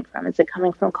compass coming from? Is it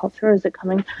coming from culture, or is it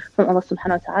coming from Allah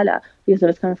subhanahu wa ta'ala? Because if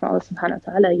it's coming from Allah subhanahu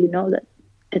wa ta'ala, you know that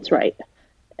it's right.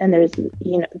 And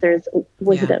there's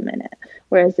wisdom in it.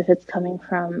 Whereas if it's coming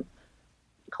from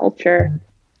culture,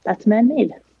 that's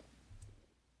man-made.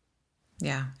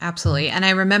 Yeah, absolutely. And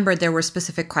I remember there were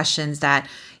specific questions that,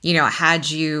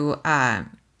 had you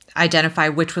identify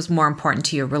which was more important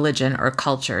to you, religion or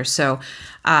culture. So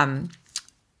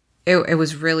it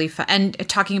was really fun. And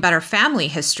talking about our family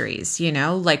histories,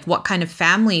 like what kind of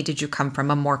family did you come from?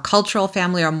 A more cultural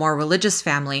family or a more religious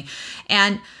family?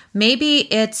 And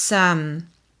maybe it's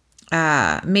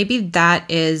maybe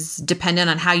that is dependent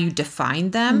on how you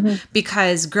define them,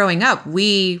 because growing up,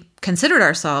 we considered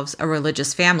ourselves a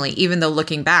religious family, even though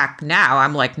looking back now,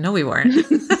 I'm like, no, we weren't.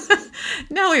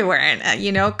 No, we weren't.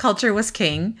 Culture was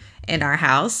king in our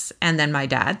house, and then my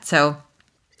dad. So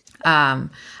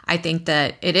I think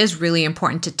that it is really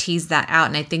important to tease that out.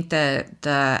 And I think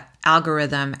the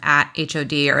algorithm at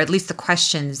HOD, or at least the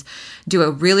questions, do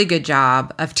a really good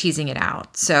job of teasing it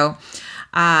out. So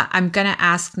I'm going to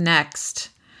ask next,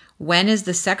 when is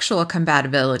the sexual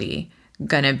compatibility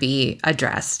going to be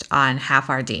addressed on Half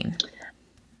Our Deen?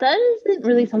 That isn't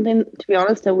really something, to be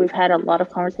honest, that we've had a lot of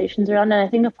conversations around. And I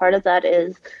think a part of that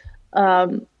is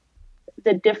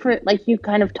the different, like you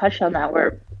kind of touched on that,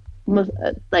 where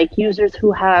like users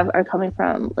who are coming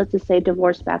from, let's just say,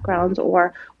 divorced backgrounds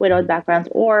or widowed backgrounds,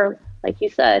 or like you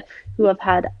said, who have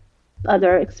had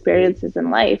other experiences in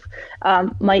life,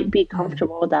 might be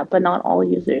comfortable with that, but not all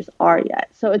users are yet.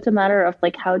 So it's a matter of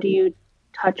like, how do you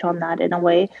touch on that in a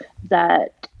way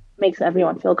that makes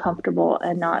everyone feel comfortable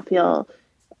and not feel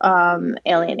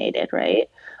alienated, right?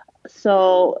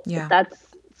 So that's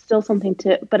still something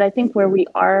but I think where we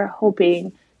are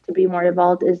hoping to be more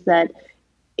evolved is that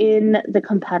in the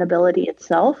compatibility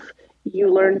itself,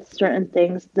 you learn certain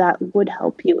things that would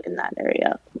help you in that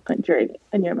area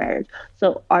in your marriage.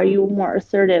 So are you more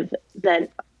assertive than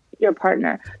your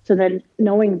partner? So then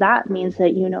knowing that means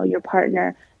that your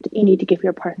partner, you need to give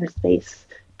your partner space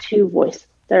to voice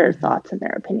their thoughts and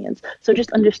their opinions. So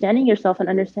just understanding yourself and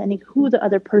understanding who the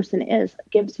other person is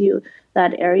gives you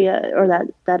that area, or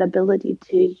that ability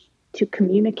to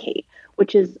communicate,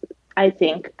 which is, I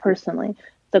think personally,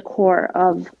 the core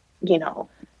of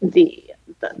the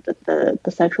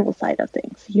sexual side of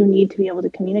things. You need to be able to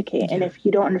communicate. And if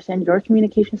you don't understand your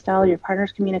communication style, your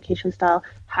partner's communication style,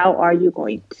 how are you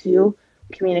going to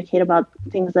communicate about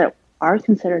things that are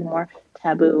considered more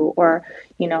taboo or,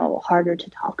 harder to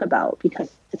talk about, because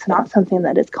it's not something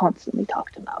that is constantly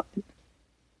talked about.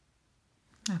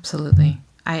 Absolutely.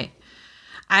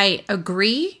 I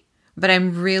agree, but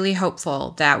I'm really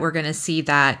hopeful that we're going to see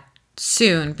that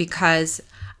soon, because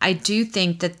I do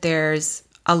think that there's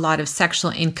a lot of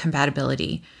sexual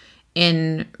incompatibility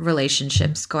in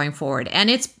relationships going forward. And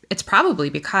it's probably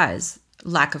because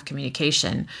lack of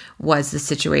communication was the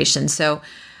situation. So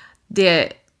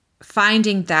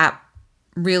finding that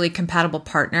really compatible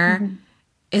partner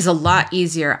is a lot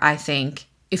easier, I think,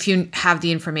 if you have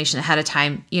the information ahead of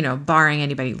time, barring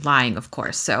anybody lying, of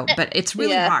course. So, but it's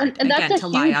really hard, and again, to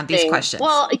lie on these questions.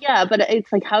 Well, yeah, but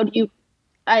it's like, how do you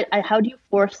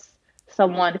force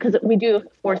someone, because we do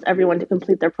force everyone to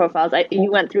complete their profiles.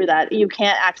 You went through that. You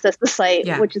can't access the site,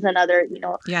 which is another,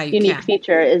 unique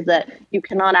feature, is that you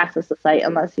cannot access the site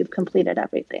unless you've completed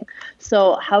everything.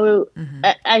 So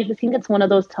I think it's one of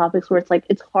those topics where it's like,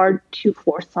 it's hard to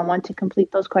force someone to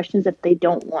complete those questions if they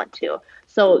don't want to.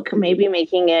 So maybe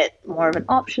making it more of an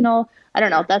optional, I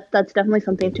don't know. That's definitely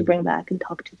something to bring back and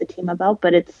talk to the team about.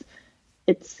 But it's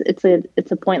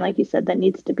a point, like you said, that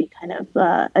needs to be kind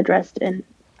of addressed in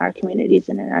our communities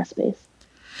and in our space.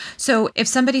 So if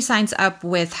somebody signs up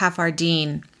with Half Our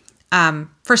Deen,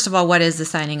 first of all, what is the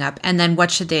signing up? And then what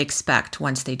should they expect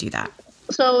once they do that?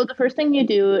 So the first thing you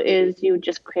do is you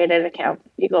just create an account.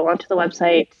 You go onto the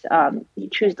website, you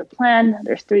choose the plan.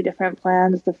 There's 3 different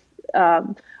plans.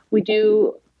 We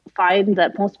do find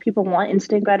that most people want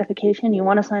instant gratification. You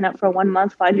want to sign up for 1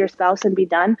 month, find your spouse, and be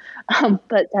done.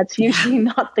 But that's usually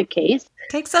not the case.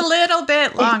 Takes a little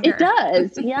bit longer. It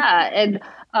does, yeah. And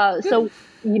so,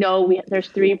 there's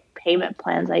 3 payment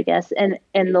plans, I guess. And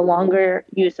the longer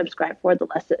you subscribe for, the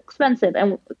less expensive.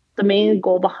 And the main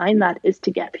goal behind that is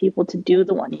to get people to do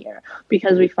the 1 year,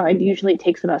 because we find usually it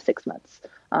takes about 6 months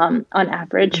on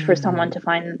average for someone to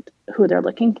find who they're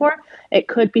looking for. It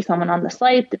could be someone on the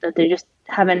site that they just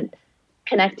haven't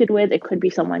connected with. It could be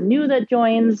someone new that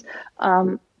joins.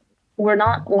 We're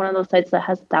not one of those sites that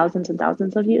has thousands and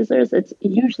thousands of users. It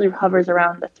usually hovers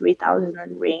around the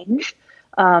 3,000 range,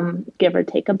 give or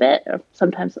take a bit, or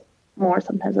sometimes more,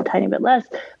 sometimes a tiny bit less.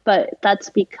 But that's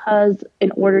because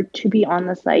in order to be on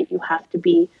the site, you have to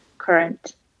be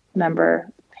current member,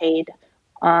 paid.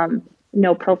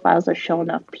 No profiles are shown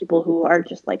of people who are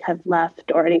just like have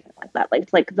left or anything like that.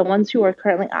 Like the ones who are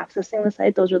currently accessing the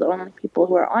site, those are the only people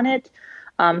who are on it.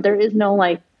 There is no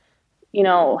like, you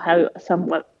know, how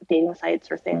somewhat dating sites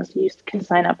or things, you can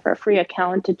sign up for a free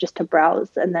account to browse,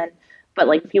 and then, but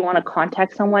like if you want to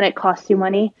contact someone, it costs you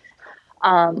money.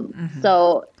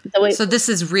 So this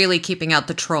is really keeping out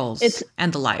the trolls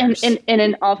and the liars. And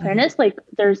in all fairness, like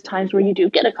there's times where you do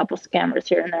get a couple scammers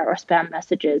here and there or spam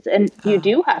messages, and you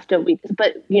do have to,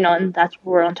 but you know, and that's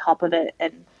where we're on top of it.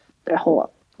 And their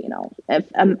whole, you know, if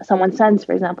someone sends,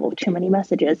 for example, too many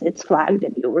messages, it's flagged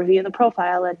and you review the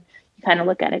profile and you kind of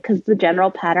look at it, because the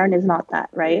general pattern is not that,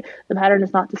 right? The pattern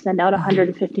is not to send out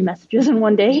 150 messages in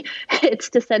one day. It's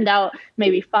to send out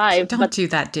maybe 5. Don't do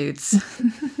that, dudes.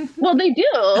 Well, they do.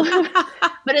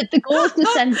 But the goal is to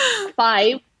send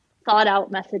 5 thought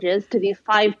out messages to these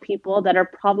 5 people that are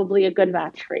probably a good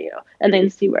match for you, and then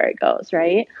see where it goes,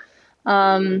 right?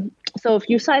 So if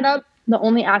you sign up, the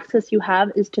only access you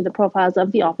have is to the profiles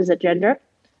of the opposite gender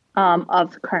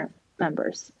of current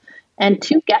members. And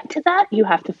to get to that, you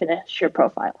have to finish your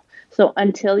profile. So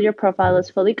until your profile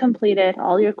is fully completed,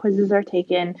 all your quizzes are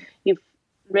taken, you've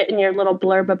written your little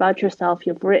blurb about yourself,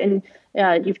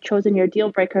 you've chosen your deal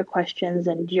breaker questions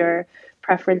and your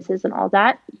preferences and all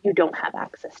that, you don't have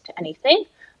access to anything.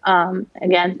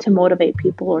 Again, to motivate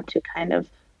people or to kind of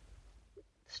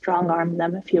strong arm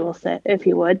them, if you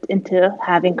would, into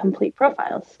having complete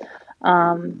profiles.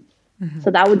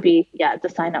 So that would be, the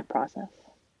sign up process.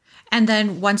 And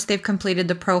then once they've completed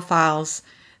the profiles,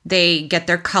 they get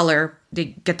their color,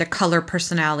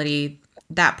 personality,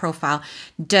 that profile.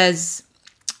 Does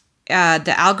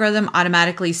the algorithm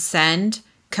automatically send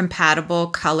compatible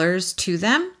colors to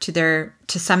them, to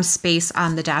some space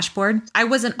on the dashboard? I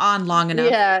wasn't on long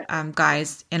enough,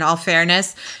 guys, in all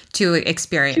fairness, to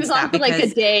experience that. She was on for like a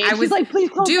day. I was like, please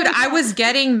call dude, I was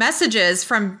getting messages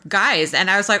from guys and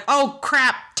I was like, oh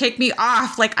crap, take me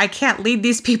off. Like, I can't lead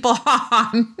these people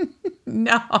on.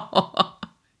 No.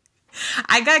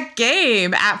 I got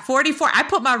game at 44. I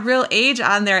put my real age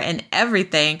on there and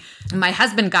everything. My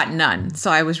husband got none.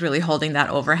 So I was really holding that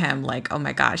over him. Like, oh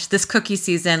my gosh, this cookie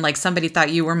season, like somebody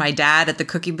thought you were my dad at the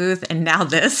cookie booth and now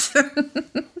this.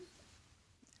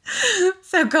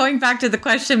 So going back to the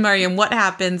question, Mariam, what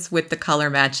happens with the color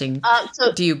matching?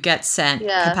 Do you get sent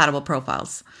compatible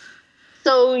profiles?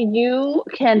 So you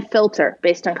can filter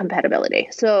based on compatibility.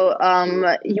 So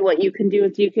what you can do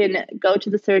is you can go to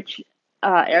the search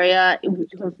area, you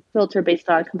can filter based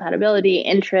on compatibility,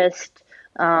 interest.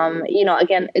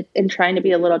 Again, in trying to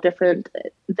be a little different,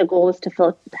 the goal is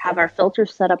to have our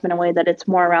filters set up in a way that it's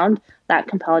more around that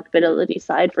compatibility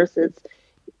side versus,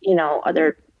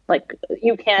 other, like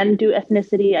you can do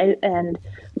ethnicity and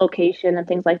location and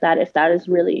things like that if that is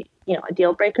really, a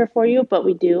deal breaker for you. But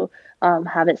we do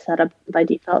have it set up by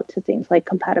default to things like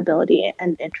compatibility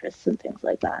and interests and things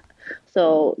like that.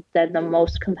 So then the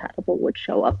most compatible would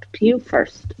show up to you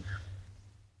first.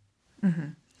 Mm-hmm.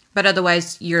 But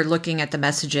otherwise, you're looking at the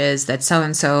messages that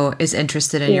so-and-so is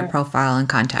interested in your profile and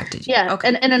contacted you. Yeah. Okay.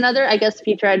 And another, I guess,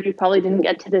 feature, you probably didn't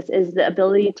get to this, is the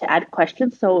ability to add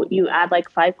questions. So you add like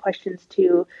 5 questions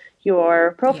to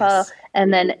your profile,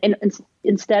 and then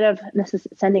instead of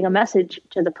sending a message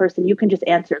to the person, you can just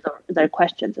answer their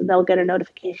questions, and they'll get a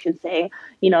notification saying,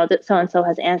 that so-and-so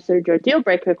has answered your deal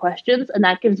breaker questions. And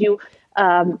that gives you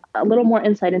a little more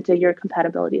insight into your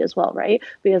compatibility as well, right?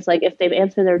 Because like if they've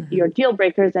answered your deal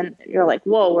breakers and you're like,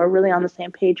 whoa, we're really on the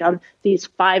same page on these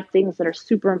 5 things that are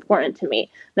super important to me,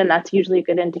 then that's usually a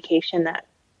good indication that,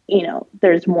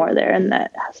 there's more there and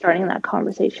that starting that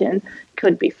conversation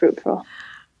could be fruitful.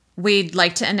 We'd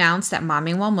like to announce that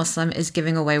Momming While Muslim is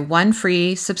giving away 1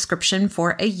 free subscription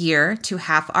for a year to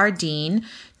Half Our Deen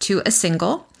to a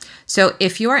single. So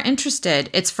if you are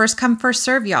interested, it's first come, first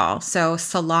serve, y'all. So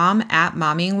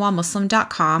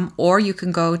salam@mommyingwhilemuslim.com, or you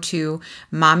can go to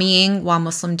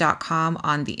mommyingwhilemuslim.com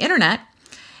on the internet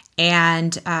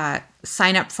and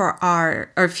sign up for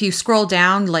or if you scroll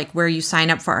down, like where you sign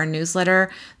up for our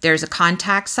newsletter, there's a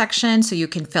contact section, so you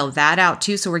can fill that out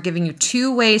too. So we're giving you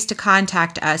 2 ways to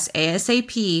contact us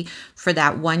ASAP for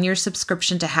that 1-year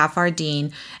subscription to Half Our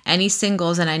Deen. Any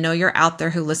singles, and I know you're out there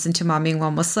who listen to Momming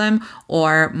While Muslim,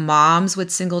 or moms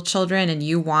with single children, and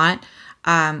you want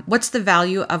what's the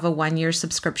value of a 1-year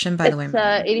subscription, by the way? It's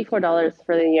 $84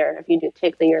 for the year if you do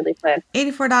take the yearly plan.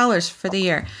 $84 for the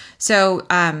year. So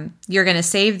you're going to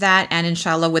save that, and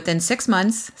inshallah, within 6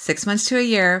 months to a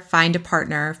year, find a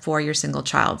partner for your single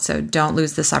child. So don't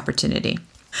lose this opportunity.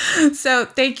 So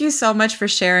thank you so much for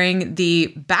sharing the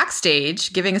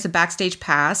backstage, giving us a backstage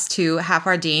pass to Half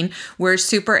Our Deen. We're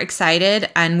super excited,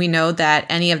 and we know that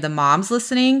any of the moms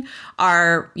listening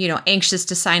are, anxious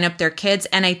to sign up their kids.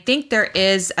 And I think there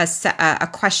is a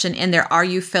question in there. Are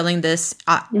you filling this?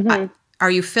 Are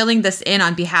you filling this in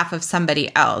on behalf of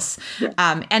somebody else?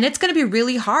 Yeah. And it's going to be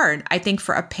really hard, I think,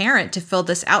 for a parent to fill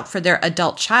this out for their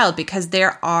adult child, because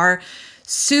there are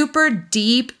super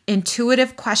deep,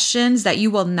 intuitive questions that you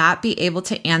will not be able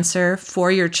to answer for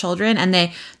your children.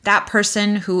 And that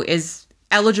person who is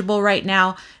eligible right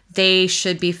now, they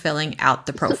should be filling out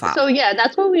the profile. So yeah,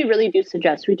 that's what we really do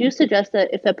suggest. We do suggest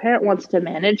that if a parent wants to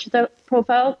manage the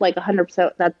profile, like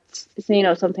 100%, that's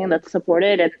something that's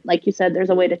supported. And like you said, there's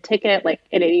a way to tick it. Like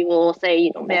it will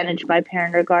say, managed by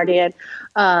parent or guardian.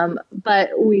 But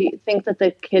we think that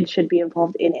the kids should be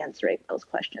involved in answering those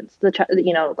questions.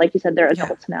 Like you said, they're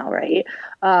adults now, right?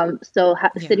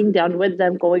 Sitting down with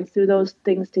them, going through those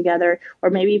things together, or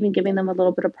maybe even giving them a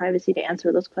little bit of privacy to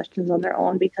answer those questions on their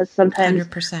own, because sometimes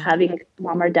 100%. Having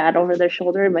mom or dad over their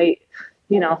shoulder might,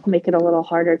 make it a little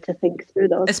harder to think through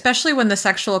those. Especially when the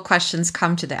sexual questions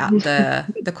come to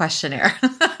the questionnaire.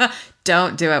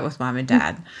 Don't do it with mom and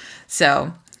dad.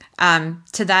 So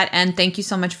to that end, thank you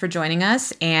so much for joining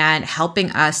us and helping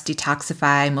us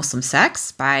detoxify Muslim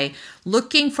sex by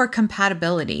looking for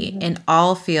compatibility in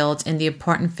all fields, in the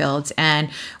important fields.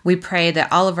 And we pray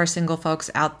that all of our single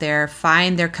folks out there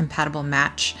find their compatible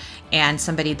match and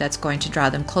somebody that's going to draw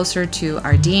them closer to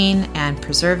our deen and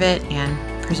preserve it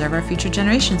and preserve our future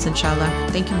generations, inshallah.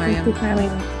 Thank you, Mariam.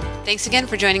 Thanks again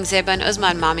for joining Zeba and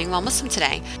Uzma on Momming While Muslim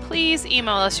today. Please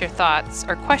email us your thoughts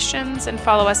or questions and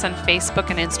follow us on Facebook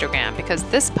and Instagram, because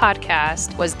this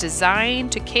podcast was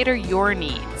designed to cater your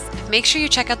needs. Make sure you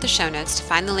check out the show notes to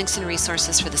find the links and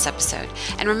resources for this episode.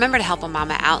 And remember to help a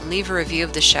mama out and leave a review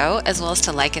of the show, as well as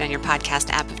to like it on your podcast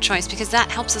app of choice, because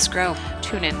that helps us grow.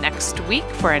 Tune in next week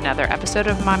for another episode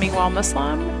of Momming While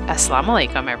Muslim. Assalamu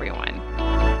alaikum, everyone.